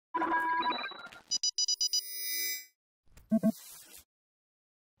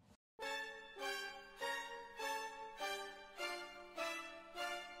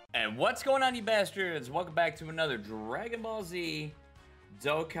And what's going on, you bastards? Welcome back to another Dragon Ball Z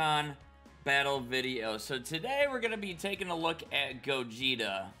Dokkan battle video. So today we're going to be taking a look at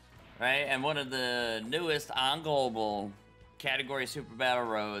Gogeta, right? And one of the newest on global category Super Battle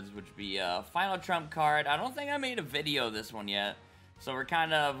Roads, which would be Final Trump card. I don't think I made a video of this one yet. So we're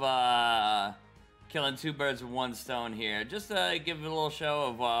kind of killing two birds with one stone here. Just to give a little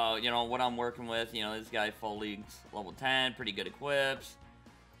show of, you know, what I'm working with. You know, this guy full links level 10, pretty good equips.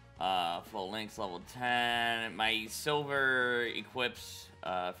 Full links level 10. My silver equips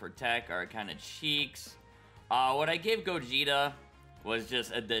for tech are kind of cheeks. What I gave Gogeta was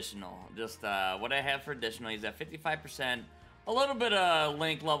just additional. Just what I have for additional. He's at 55%. A little bit of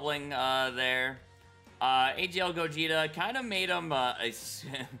link leveling there. AGL Gogeta kind of made him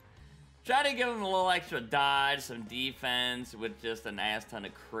try to give him a little extra dodge, some defense with just an ass ton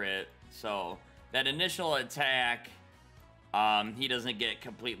of crit. So that initial attack, he doesn't get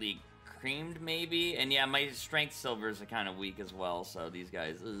completely creamed, maybe. And yeah, my strength silvers are kind of weak as well, so these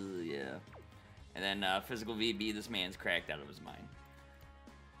guys, yeah. And then physical VB, this man's cracked out of his mind.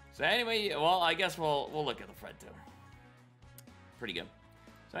 So anyway, well, I guess we'll look at the front too. Pretty good.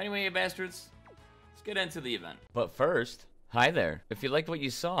 So anyway, you bastards, let's get into the event. But first, hi there. If you liked what you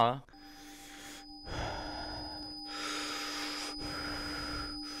saw,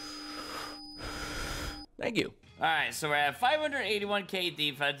 thank you. Alright, so we're at 581k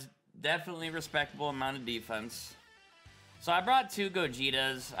defense. Definitely respectable amount of defense. So I brought two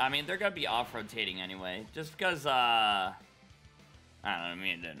Gogetas. I mean, they're gonna be off-rotating anyway. Just because, I don't know, I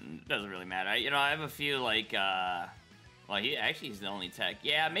mean, it doesn't really matter. You know, I have a few, like, well, he's the only tech.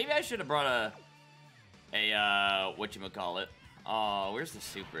 Yeah, maybe I should have brought a whatchamacallit. Oh, where's the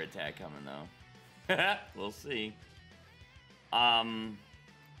super attack coming, though? We'll see. Yeah,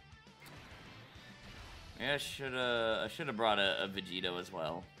 I should have brought a Vegito as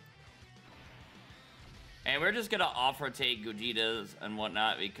well. And we're just gonna off-rotate Gogetas and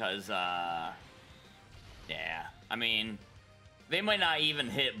whatnot because, yeah, I mean, they might not even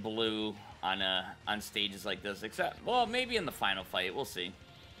hit blue on stages like this, except, well, maybe in the final fight. We'll see.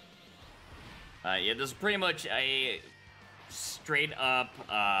 Yeah, this is pretty much a straight-up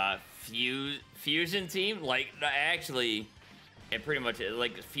fusion team. Like, actually, it pretty much is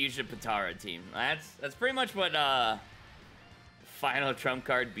like a Fusion Patara team. That's pretty much what Final Trump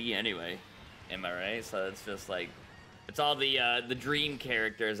card be anyway. Am I right? So it's just like, it's all the dream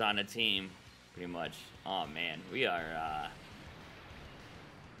characters on a team, pretty much. Oh man, we are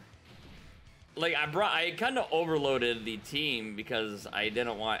like, I kind of overloaded the team because I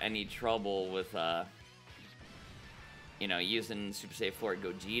didn't want any trouble with you know, using Super Saiyan 4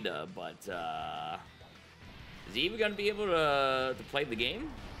 Gogeta, but is he even gonna be able to play the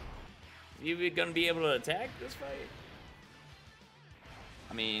game? Is he even gonna be able to attack this fight?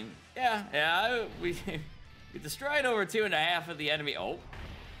 I mean, yeah, we destroyed over 2.5 of the enemy. Oh,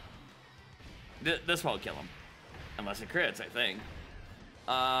 this won't kill him unless it crits, I think.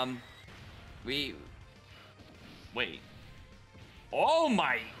 Wait. Oh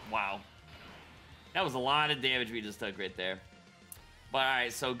my, wow. That was a lot of damage we just took right there. But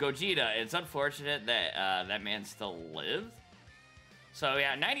alright, so Gogeta, it's unfortunate that that man still lived. So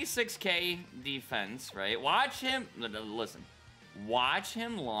yeah, 96k defense, right? Watch him, listen. Watch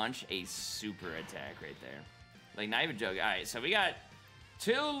him launch a super attack right there. Like, not even joking. Alright, so we got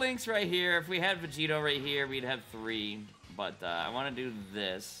 2 links right here. If we had Vegito right here, we'd have 3. But I want to do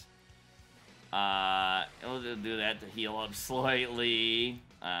this. We'll do that to heal up slightly.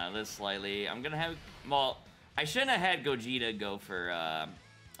 This slightly. I'm gonna have, well, I shouldn't have had Gogeta go for,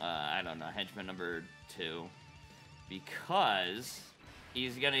 I don't know, henchman number 2. Because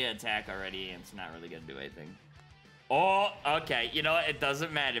he's gonna get attack already, and it's not really gonna do anything. Oh, okay. You know what? It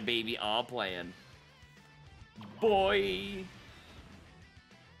doesn't matter, baby. All playing. Boy.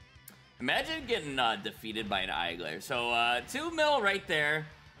 Imagine getting defeated by an eye glare. So, 2 mil right there.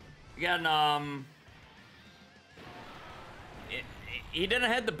 Again, he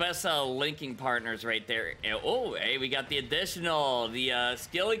didn't have the best linking partners right there. Oh, hey, we got the additional. The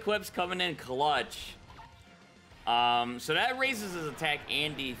skill equips coming in clutch. So that raises his attack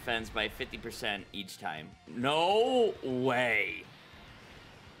and defense by 50% each time. No way.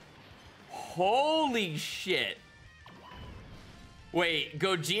 Holy shit. Wait,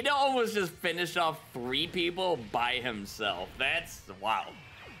 Gogeta almost just finished off 3 people by himself. That's, wow.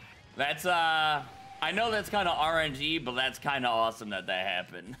 That's, I know that's kind of RNG, but that's kind of awesome that that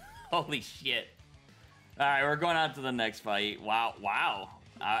happened. Holy shit. All right, we're going on to the next fight. Wow, wow.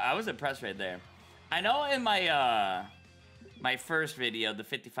 I was impressed right there. I know in my my first video, the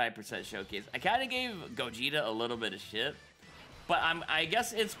 55% showcase, I kind of gave Gogeta a little bit of shit, but I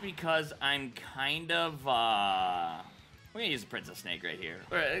guess it's because I'm kind of we're gonna use the Princess Snake right here.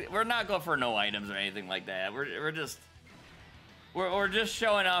 We're not going for no items or anything like that. We're just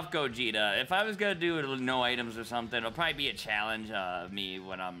showing off Gogeta. If I was gonna do no items or something, it'll probably be a challenge of me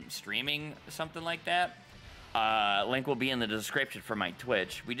when I'm streaming something like that. Link will be in the description for my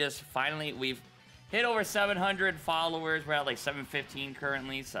Twitch. We've hit over 700 followers. We're at like 715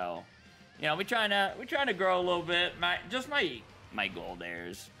 currently, so you know, we're trying to grow a little bit. My goal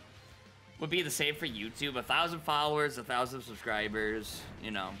would be the same for YouTube. 1,000 followers, 1,000 subscribers,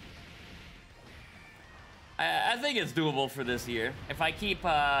 you know. I think it's doable for this year. If I keep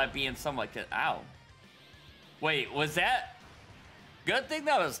being somewhat... Ow. Wait, was that... Good thing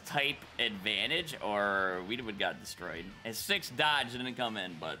that was type advantage, or we would got destroyed. And 6 dodge didn't come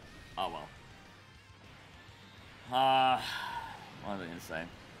in, but... Oh, well. What was I gonna say?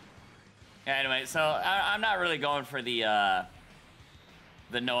 Anyway, so I'm not really going for the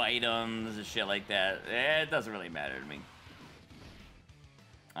no items and shit like that. It doesn't really matter to me.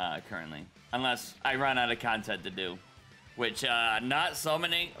 Currently. Unless I run out of content to do. Which, not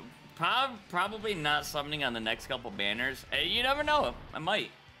summoning... Probably not summoning on the next couple banners. You never know. I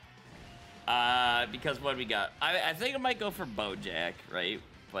might. Because what we got? I think I might go for Bojack, right?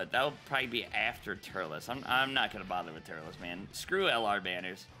 But that will probably be after Turles. I'm not going to bother with Turles, man. Screw LR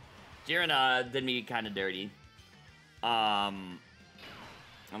banners. Jiren did me kind of dirty. And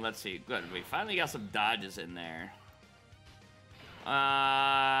let's see. Good. We finally got some dodges in there.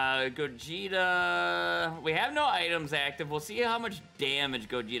 Gogeta. We have no items active. We'll see how much damage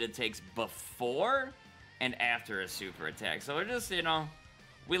Gogeta takes before and after a super attack. So we're just, you know,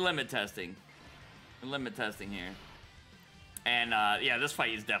 we limit testing. We're limit testing here. And, yeah, this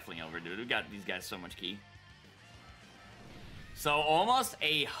fight is definitely over, dude. We got these guys so much key. So almost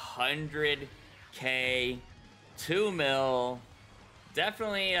 100K, 2 mil.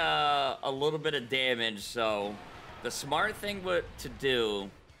 Definitely a little bit of damage, so the smart thing to do,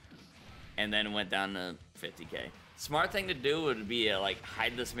 and then went down to 50K. Smart thing to do would be like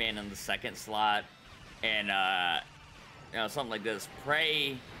hide this man in the second slot, and you know, something like this.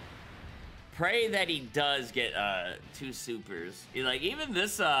 Pray that he does get 2 supers. Like even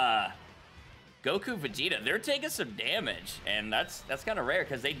this Goku Vegeta, they're taking some damage, and that's kind of rare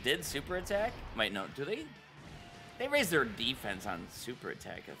because they did super attack. Wait, no, do they? They raised their defense on super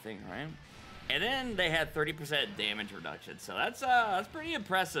attack, I think, right? And then they had 30% damage reduction, so that's pretty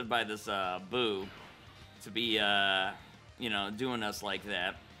impressive by this Boo to be you know, doing us like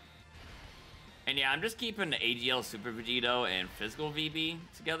that. And yeah, I'm just keeping AGL Super Vegito and Physical VB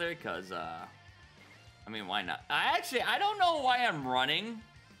together because I mean, why not? I don't know why I'm running.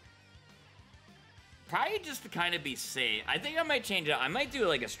 Probably just to kind of be safe. I think I might change it. I might do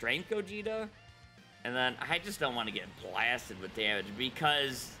like a Strength Gogeta, and then I just don't want to get blasted with damage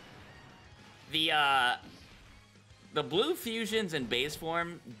because the blue fusions in base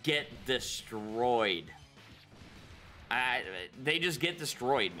form get destroyed. They just get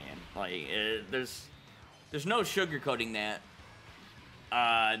destroyed, man. Like there's no sugarcoating that.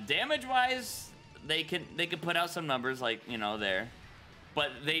 Damage-wise, they can put out some numbers like, you know, there,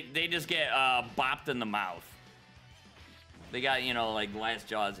 but they just get bopped in the mouth. They got, you know, like glass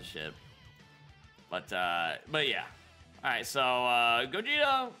jaws and shit. But yeah. All right, so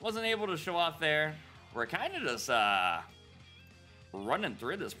Gogeta wasn't able to show off there. We're kind of just running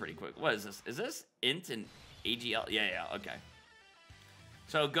through this pretty quick. What is this? Is this INT and AGL? Yeah, okay.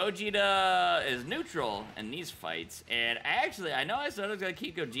 So Gogeta is neutral in these fights, and actually, I know I said I was gonna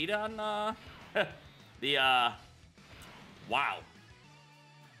keep Gogeta on the wow.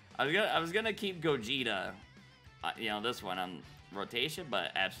 I was gonna keep Gogeta, you know, this one on rotation,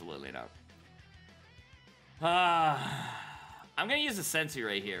 but absolutely not. I'm gonna use the Sensu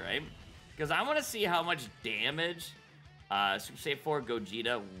right here, right? Because I want to see how much damage Super Saiyan 4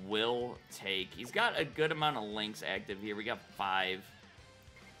 Gogeta will take. He's got a good amount of links active here. We got 5.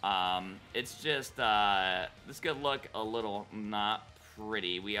 It's just this could look a little not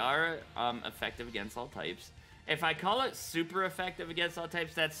pretty. We are effective against all types. If I call it super effective against all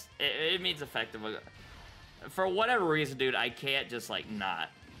types, it means effective. For whatever reason, dude, I can't just like not.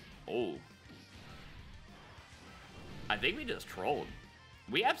 Oh. I think we just trolled.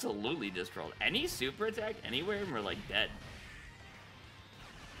 We absolutely just trolled. Any super attack anywhere and we're like dead.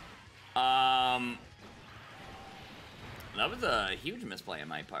 That was a huge misplay on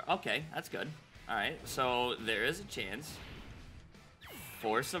my part. Okay, that's good. Alright, so there is a chance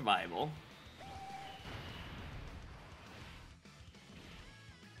for survival.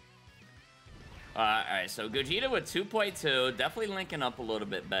 Alright, so Gogeta with 2.2, definitely linking up a little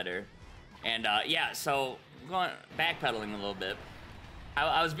bit better. And yeah, so going backpedaling a little bit.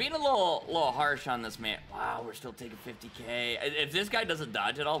 I was being a little harsh on this man. Wow, we're still taking 50k. If this guy doesn't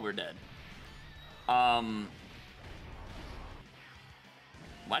dodge at all, we're dead. Why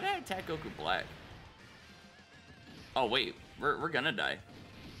did I attack Goku Black? Oh wait, we're gonna die.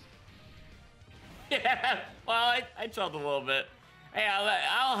 Yeah, well, I chilled a little bit. Hey,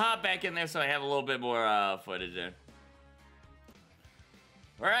 I'll hop back in there so I have a little bit more footage there.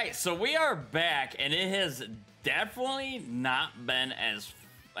 All right, so we are back, and it has definitely not been as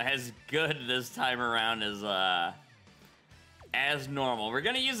good this time around as normal. We're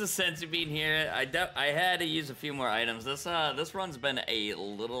gonna use a senzu bean here. I had to use a few more items. This run's been a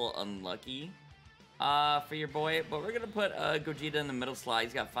little unlucky for your boy, but we're gonna put Gogeta in the middle slot.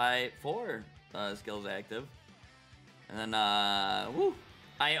 He's got 4 skills active. And then, woo!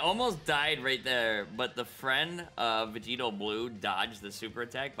 I almost died right there, but the friend, Vegito Blue, dodged the super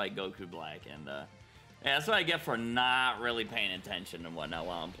attack by Goku Black, and, yeah, that's what I get for not really paying attention and whatnot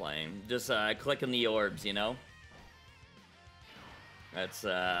while I'm playing. Just, clicking the orbs, you know? That's,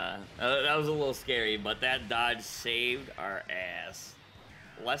 that was a little scary, but that dodge saved our ass.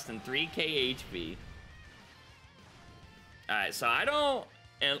 Less than 3k HP. Alright, so I don't...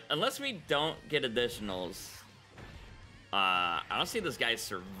 Unless we don't get additionals... I don't see this guy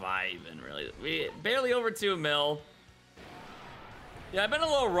surviving, really. We barely over 2 mil. Yeah, I've been a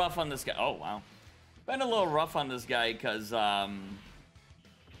little rough on this guy. Oh, wow. Been a little rough on this guy because, I'm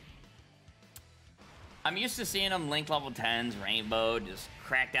used to seeing him Link level 10s, Rainbow, just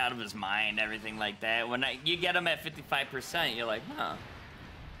cracked out of his mind, everything like that. When you get him at 55%, you're like, huh,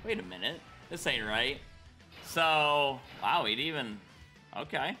 wait a minute. This ain't right. So, wow, he'd even...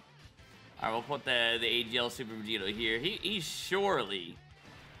 Okay. Alright, we'll put the AGL Super Vegito here. He surely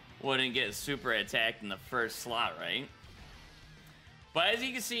wouldn't get super attacked in the first slot, right? But as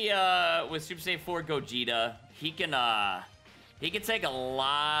you can see, with Super Saiyan 4 Gogeta, he can take a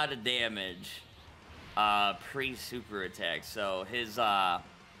lot of damage pre-super attack. So his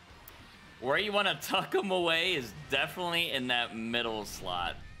where you want to tuck him away is definitely in that middle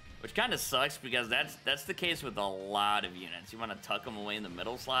slot. Which kind of sucks because that's the case with a lot of units. You want to tuck them away in the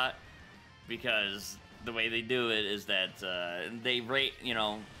middle slot because the way they do it is that they rate, you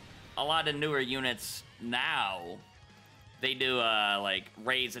know, a lot of newer units now, they do like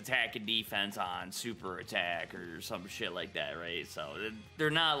raise attack and defense on super attack or some shit like that, right? So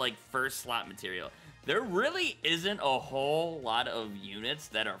they're not like first slot material. There really isn't a whole lot of units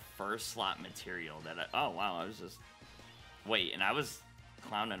that are first slot material that oh wow, I was just and I was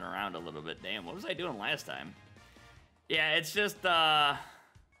clowning around a little bit. Damn, what was I doing last time? Yeah, it's just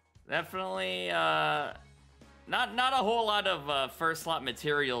definitely not a whole lot of first slot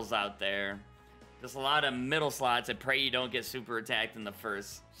materials out there. Just a lot of middle slots. I pray you don't get super attacked in the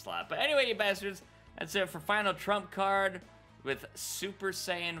first slot. But anyway, you bastards, that's it for final trump card with Super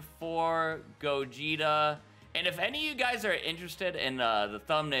Saiyan 4 Gogeta. And if any of you guys are interested in the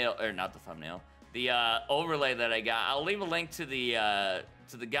thumbnail, or not the thumbnail, the overlay that I got, I'll leave a link to the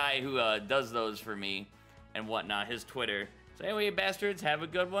guy who does those for me and whatnot, his Twitter. So anyway, you bastards, have a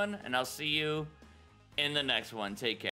good one, and I'll see you in the next one. Take care.